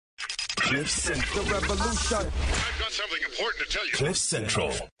The revolution. I've got something important to tell you.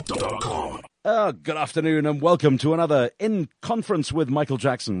 CliffCentral.com. Good afternoon and welcome to another In Conference with Michael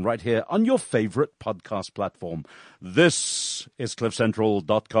Jackson right here on your favorite podcast platform. This is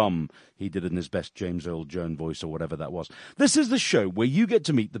CliffCentral.com. He did it in his best James Earl Jones voice or whatever that was. This is the show where you get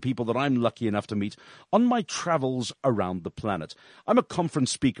to meet the people that I'm lucky enough to meet on my travels around the planet. I'm a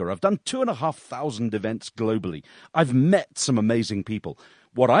conference speaker. I've done 2,500 events globally. I've met some amazing people.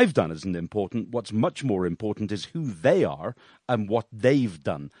 What I've done isn't important. What's much more important is who they are and what they've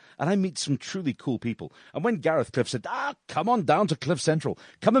done. And I meet some truly cool people. And when Gareth Cliff said, come on down to Cliff Central,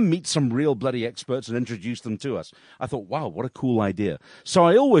 come and meet some real bloody experts and introduce them to us, I thought, wow, what a cool idea. So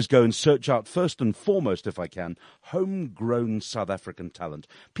I always go and search out, first and foremost, if I can, homegrown South African talent.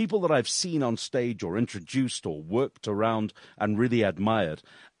 People that I've seen on stage or introduced or worked around and really admired.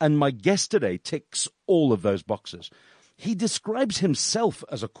 And my guest today ticks all of those boxes. He describes himself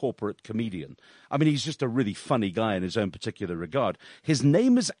as a corporate comedian. I mean, he's just a really funny guy in his own particular regard. His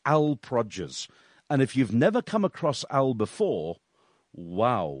name is Prodgers. And if you've never come across Al before,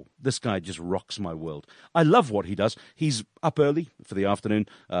 wow, this guy just rocks my world. I love what he does. He's up early for the afternoon,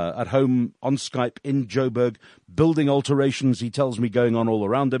 at home on Skype in Joburg, building alterations, he tells me, going on all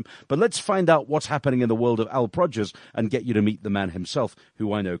around him. But let's find out what's happening in the world of Prodgers and get you to meet the man himself,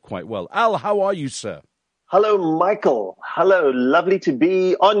 who I know quite well. Al, how are you, sir? Hello, Michael. Hello. Lovely to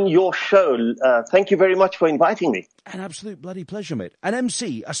be on your show. Thank you very much for inviting me. An absolute bloody pleasure, mate. An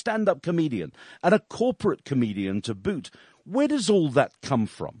MC, a stand-up comedian, and a corporate comedian to boot. Where does all that come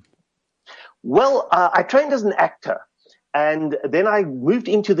from? Well, I trained as an actor, and then I moved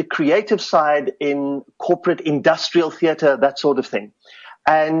into the creative side in corporate industrial theater, that sort of thing.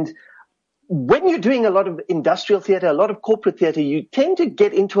 And when you're doing a lot of industrial theater, a lot of corporate theater, you tend to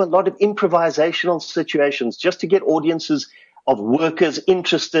get into a lot of improvisational situations just to get audiences of workers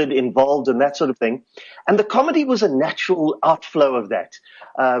interested, involved, and that sort of thing. And the comedy was a natural outflow of that.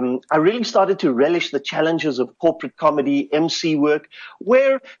 I really started to relish the challenges of corporate comedy, MC work,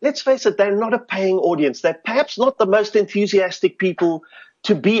 where, let's face it, they're not a paying audience. They're perhaps not the most enthusiastic people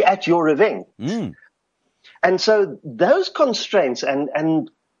to be at your event. And so those constraints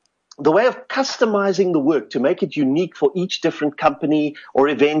and the way of customizing the work to make it unique for each different company or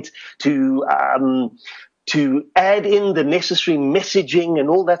event, to add in the necessary messaging and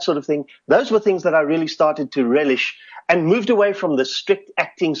all that sort of thing, those were things that I really started to relish and moved away from the strict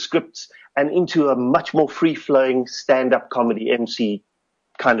acting scripts and into a much more free-flowing stand-up comedy MC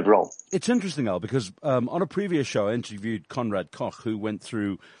kind of role. It's interesting, Al, because on a previous show I interviewed Conrad Koch, who went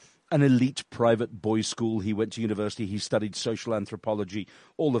through an elite private boys' school. He went to university. He studied social anthropology,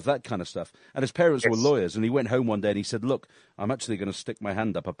 all of that kind of stuff. And his parents were lawyers. And he went home one day and he said, look, I'm actually going to stick my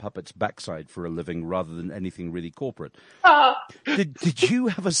hand up a puppet's backside for a living rather than anything really corporate. Did you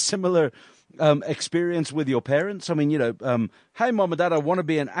have a similar experience with your parents? I mean, hey, Mom and Dad, I want to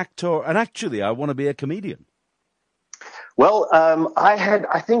be an actor. And actually, I want to be a comedian. Well, I had,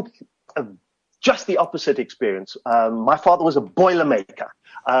 I think, just the opposite experience. My father was a boilermaker.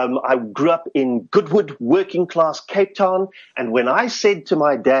 I grew up in Goodwood, working class Cape Town. And when I said to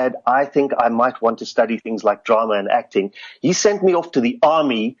my dad, I think I might want to study things like drama and acting, he sent me off to the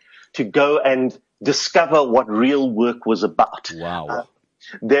army to go and discover what real work was about. Wow.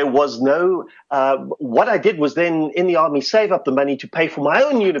 There was no, what I did was then in the army save up the money to pay for my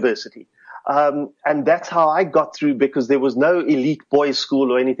own university. And that's how I got through, because there was no elite boys'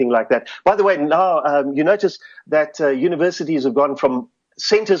 school or anything like that. By the way, now you notice that universities have gone from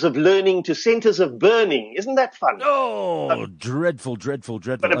centers of learning to centers of burning. Isn't that fun? Oh, dreadful, dreadful,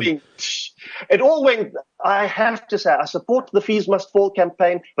 dreadful. But I mean, it all went, I have to say, I support the Fees Must Fall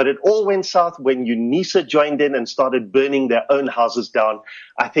campaign, but it all went south when UNISA joined in and started burning their own houses down.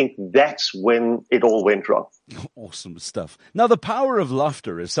 I think that's when it all went wrong. Awesome stuff. Now, the power of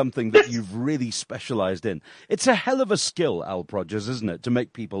laughter is something that you've really specialized in. It's a hell of a skill, Prodgers, isn't it, to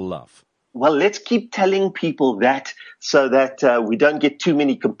make people laugh? Well, let's keep telling people that so that we don't get too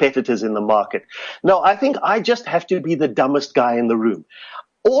many competitors in the market. No, I think I just have to be the dumbest guy in the room.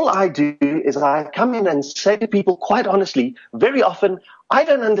 All I do is I come in and say to people, quite honestly, very often, I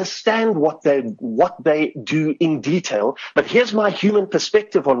don't understand what they do in detail, but here's my human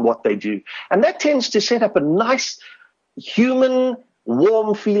perspective on what they do. And that tends to set up a nice human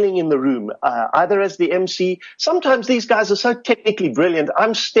warm feeling in the room, either as the MC. Sometimes these guys are so technically brilliant.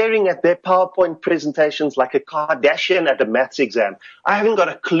 I'm staring at their PowerPoint presentations like a Kardashian at a maths exam. I haven't got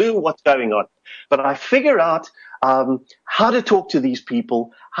a clue what's going on, but I figure out how to talk to these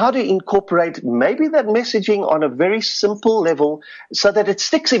people, how to incorporate maybe that messaging on a very simple level so that it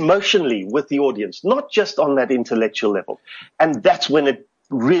sticks emotionally with the audience, not just on that intellectual level. And that's when it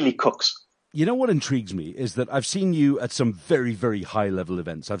really cooks. You know what intrigues me is that I've seen you at some very, very high-level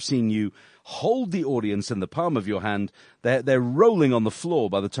events. I've seen you hold the audience in the palm of your hand. They're rolling on the floor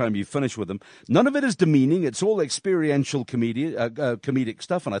by the time you finish with them. None of it is demeaning. It's all experiential comedic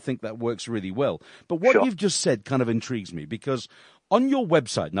stuff, and I think that works really well. But what you've just said kind of intrigues me, because on your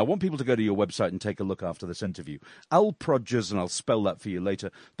website, and I want people to go to your website and take a look after this interview, Prodgers, and I'll spell that for you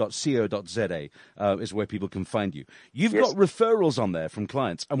later, .co.za is where people can find you. You've got referrals on there from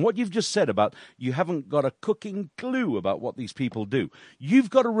clients. And what you've just said about you haven't got a cooking clue about what these people do. You've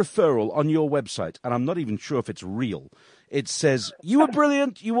got a referral on your website, and I'm not even sure if it's real. It says, "You were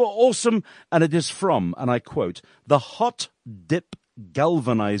brilliant, you were awesome," and it is from, and I quote, the Hot Dip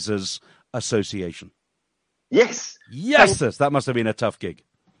Galvanizers Association. Yes. Yes, that must have been a tough gig.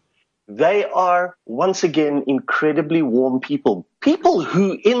 They are, once again, incredibly warm people. People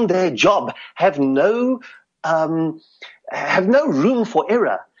who, in their job, have no room for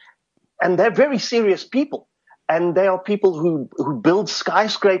error. And they're very serious people. And they are people who build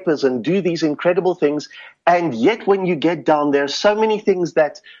skyscrapers and do these incredible things. And yet when you get down there, so many things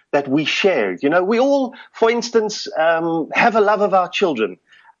that we share. You know, we all, for instance, have a love of our children.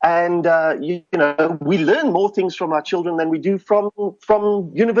 And, we learn more things from our children than we do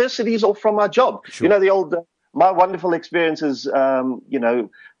from universities or from our job. Sure. You know, the old, my wonderful experiences,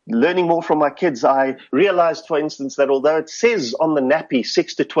 learning more from my kids. I realized, for instance, that although it says on the nappy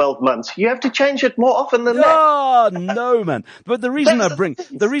 6 to 12 months, you have to change it more often than that. Oh, no, man. But the reason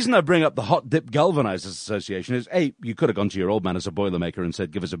I bring up the Hot Dip Galvanizers Association is, you could have gone to your old man as a Boilermaker and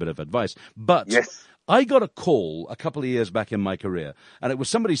said, give us a bit of advice. But yes. I got a call a couple of years back in my career, and it was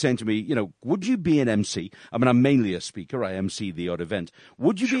somebody saying to me, would you be an MC? I mean, I'm mainly a speaker. I MC the odd event.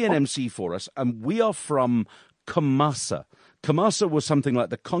 Would you be an MC for us? And we are from Kamasa. Kamasa was something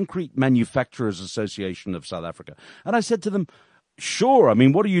like the Concrete Manufacturers Association of South Africa. And I said to them, sure. I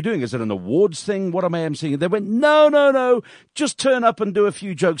mean, what are you doing? Is it an awards thing? What am I emceeing? They went, no. Just turn up and do a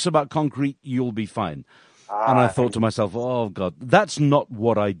few jokes about concrete. You'll be fine. And I thought to myself, oh, God, that's not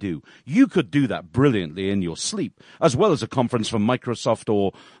what I do. You could do that brilliantly in your sleep, as well as a conference from Microsoft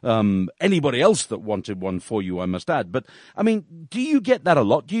or anybody else that wanted one for you, I must add. But, I mean, do you get that a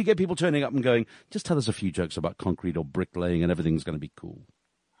lot? Do you get people turning up and going, just tell us a few jokes about concrete or bricklaying and everything's going to be cool?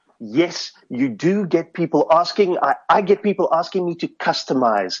 Yes, you do get people asking. I get people asking me to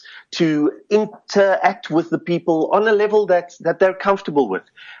customize, to interact with the people on a level that they're comfortable with.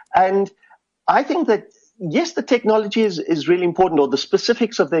 And I think that, yes, the technology is really important, or the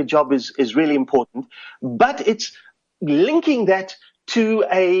specifics of their job is really important, but it's linking that to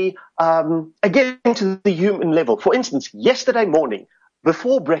again, to the human level. For instance, yesterday morning,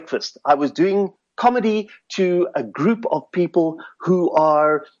 before breakfast, I was doing comedy to a group of people who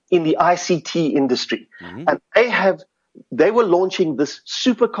are in the ICT industry. Mm-hmm. And they were launching this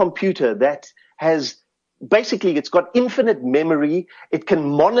supercomputer that has basically, it's got infinite memory. It can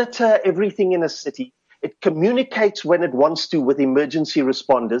monitor everything in a city. It communicates when it wants to with emergency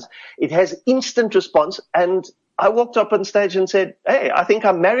responders. It has instant response. And I walked up on stage and said, hey, I think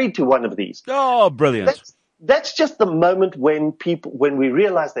I'm married to one of these. Oh, brilliant. That's just the moment when we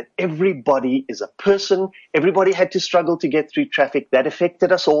realize that everybody is a person. Everybody had to struggle to get through traffic. That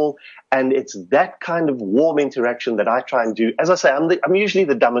affected us all. And it's that kind of warm interaction that I try and do. As I say, I'm usually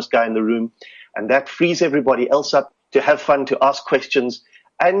the dumbest guy in the room, and that frees everybody else up to have fun, to ask questions,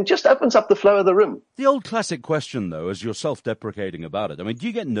 and just opens up the flow of the room. The old classic question, though, as you're self-deprecating about it. I mean, do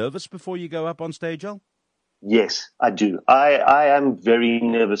you get nervous before you go up on stage, Al? Yes, I do. I am very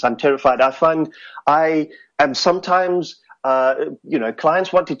nervous. I'm terrified. I find I am sometimes,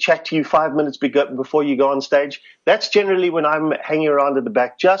 clients want to chat to you 5 minutes before you go on stage. That's generally when I'm hanging around at the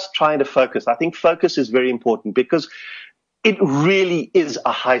back, just trying to focus. I think focus is very important because it really is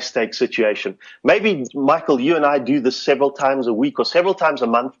a high-stakes situation. Maybe, Michael, you and I do this several times a week or several times a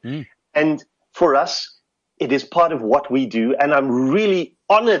month. And for us, it is part of what we do. And I'm really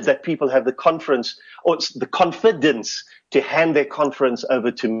honored that people have the confidence to hand their conference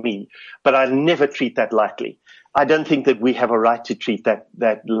over to me. But I never treat that lightly. I don't think that we have a right to treat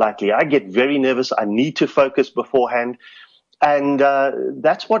that lightly. I get very nervous. I need to focus beforehand. And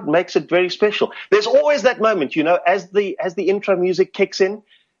that's what makes it very special. There's always that moment, as the intro music kicks in,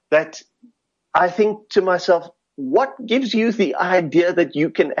 that I think to myself, what gives you the idea that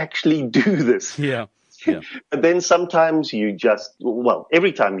you can actually do this? Yeah. But then sometimes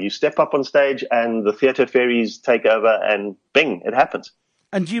every time you step up on stage and the theatre fairies take over and bing, it happens.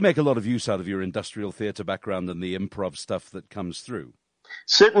 And do you make a lot of use out of your industrial theatre background and the improv stuff that comes through?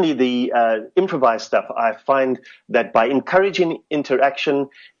 certainly the improvised stuff, I find that by encouraging interaction,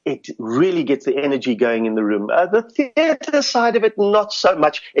 it really gets the energy going in the room. The theater side of it, not so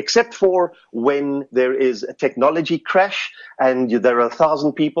much, except for when there is a technology crash and there are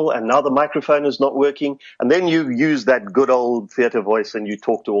 1,000 people and now the microphone is not working. And then you use that good old theater voice and you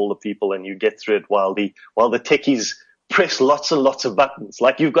talk to all the people and you get through it while the techies press lots and lots of buttons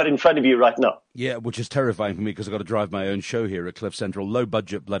like you've got in front of you right now. Yeah, which is terrifying for me because I've got to drive my own show here at Cliff Central. Low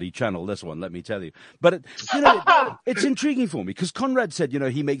budget bloody channel, this one, let me tell you. But, it's intriguing for me because Conrad said,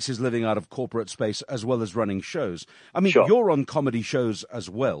 he makes his living out of corporate space as well as running shows. I mean, Sure. You're on comedy shows as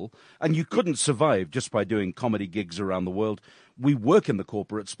well, and you couldn't survive just by doing comedy gigs around the world. We work in the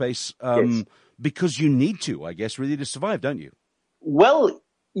corporate space Yes. because you need to, I guess, really to survive, don't you? Well,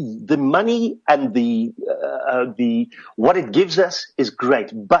 the money and the what it gives us is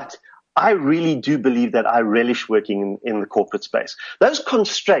great, but I really do believe that I relish working in the corporate space. Those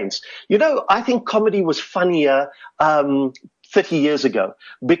constraints, I think comedy was funnier 30 years ago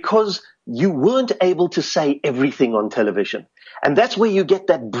because you weren't able to say everything on television. And that's where you get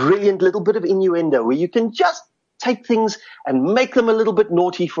that brilliant little bit of innuendo where you can just take things and make them a little bit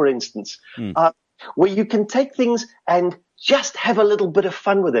naughty, for instance, where you can take things and just have a little bit of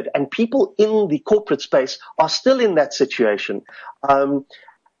fun with it. And people in the corporate space are still in that situation.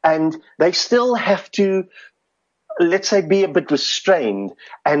 And they still have to, let's say, be a bit restrained.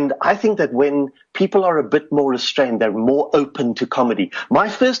 And I think that when people are a bit more restrained, they're more open to comedy. My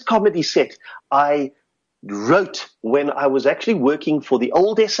first comedy set I wrote when I was actually working for the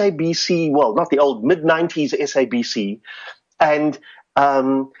old SABC, well, not the old, mid-90s SABC. And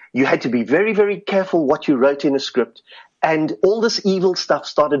you had to be very, very careful what you wrote in a script. And all this evil stuff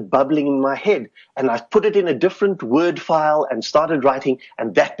started bubbling in my head. And I put it in a different Word file and started writing,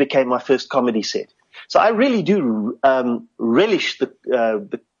 and that became my first comedy set. So I really do relish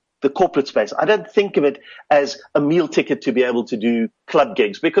the corporate space. I don't think of it as a meal ticket to be able to do club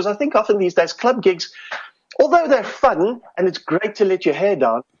gigs, because I think often these days club gigs, although they're fun and it's great to let your hair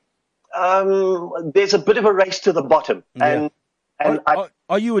down, there's a bit of a race to the bottom. Yeah.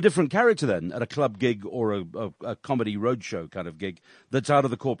 Are you a different character then at a club gig or a comedy roadshow kind of gig that's out of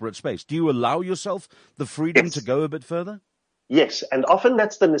the corporate space? Do you allow yourself the freedom to go a bit further? Yes, and often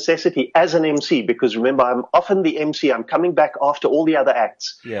that's the necessity as an MC, because remember, I'm often the MC. I'm coming back after all the other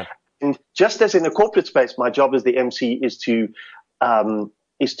acts. Yeah. And just as in a corporate space, my job as the MC is to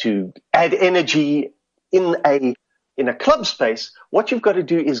add energy in a club space. What you've got to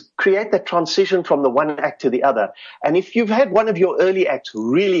do is create that transition from the one act to the other. And if you've had one of your early acts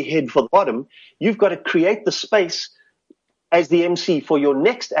really head for the bottom, you've got to create the space as the MC for your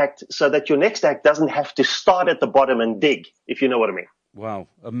next act so that your next act doesn't have to start at the bottom and dig, if you know what I mean. Wow,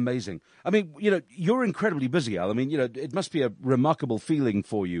 amazing. I mean, you're incredibly busy, Al. I mean, it must be a remarkable feeling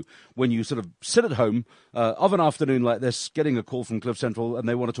for you when you sort of sit at home of an afternoon like this, getting a call from Cliff Central, and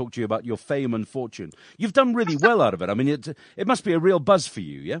they want to talk to you about your fame and fortune. You've done really well out of it. I mean, it must be a real buzz for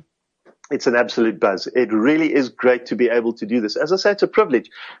you, yeah? It's an absolute buzz. It really is great to be able to do this. As I say, it's a privilege.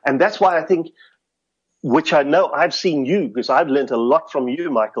 And that's why I think, which I know I've seen you, because I've learned a lot from you,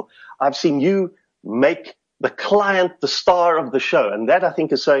 Michael. I've seen you make the client the star of the show. And that I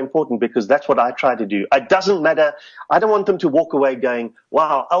think is so important, because that's what I try to do. It doesn't matter. I don't want them to walk away going,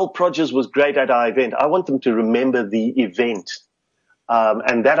 wow, Al Prodgers was great at our event. I want them to remember the event.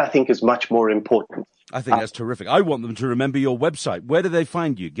 And that I think is much more important. I think that's terrific. I want them to remember your website. Where do they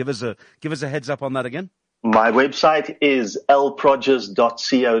find you? Give us a heads up on that again. My website is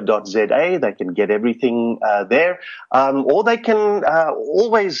lprodgers.co.za. They can get everything there. Or they can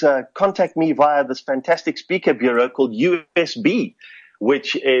always contact me via this fantastic speaker bureau called USB,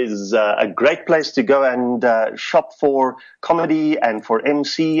 which is a great place to go and shop for comedy and for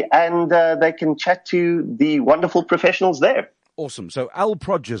MC, and they can chat to the wonderful professionals there. Awesome. So Al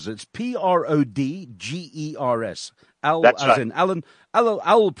Prodgers, it's Prodgers. Al That's as right. in Alan,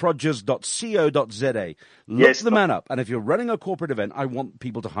 alprodgers.co.za. Look the man up. And if you're running a corporate event, I want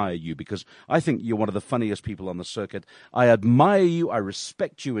people to hire you, because I think you're one of the funniest people on the circuit. I admire you. I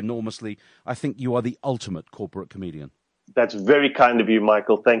respect you enormously. I think you are the ultimate corporate comedian. That's very kind of you,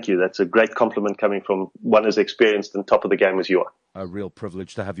 Michael. Thank you. That's a great compliment coming from one as experienced and top of the game as you are. A real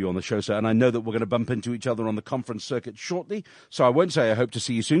privilege to have you on the show, sir. And I know that we're going to bump into each other on the conference circuit shortly. So I won't say I hope to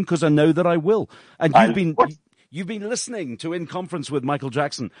see you soon, because I know that I will. And you've been listening to In Conference with Michael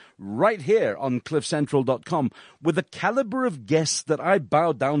Jackson right here on cliffcentral.com with the caliber of guests that I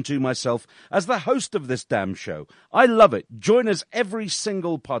bow down to myself as the host of this damn show. I love it. Join us every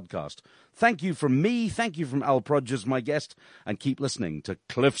single podcast. Thank you from me. Thank you from Al Prodgers, my guest. And keep listening to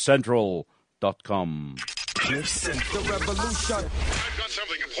cliffcentral.com. Cliff Central. I've got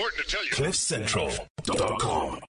something important to tell you. CliffCentral.com.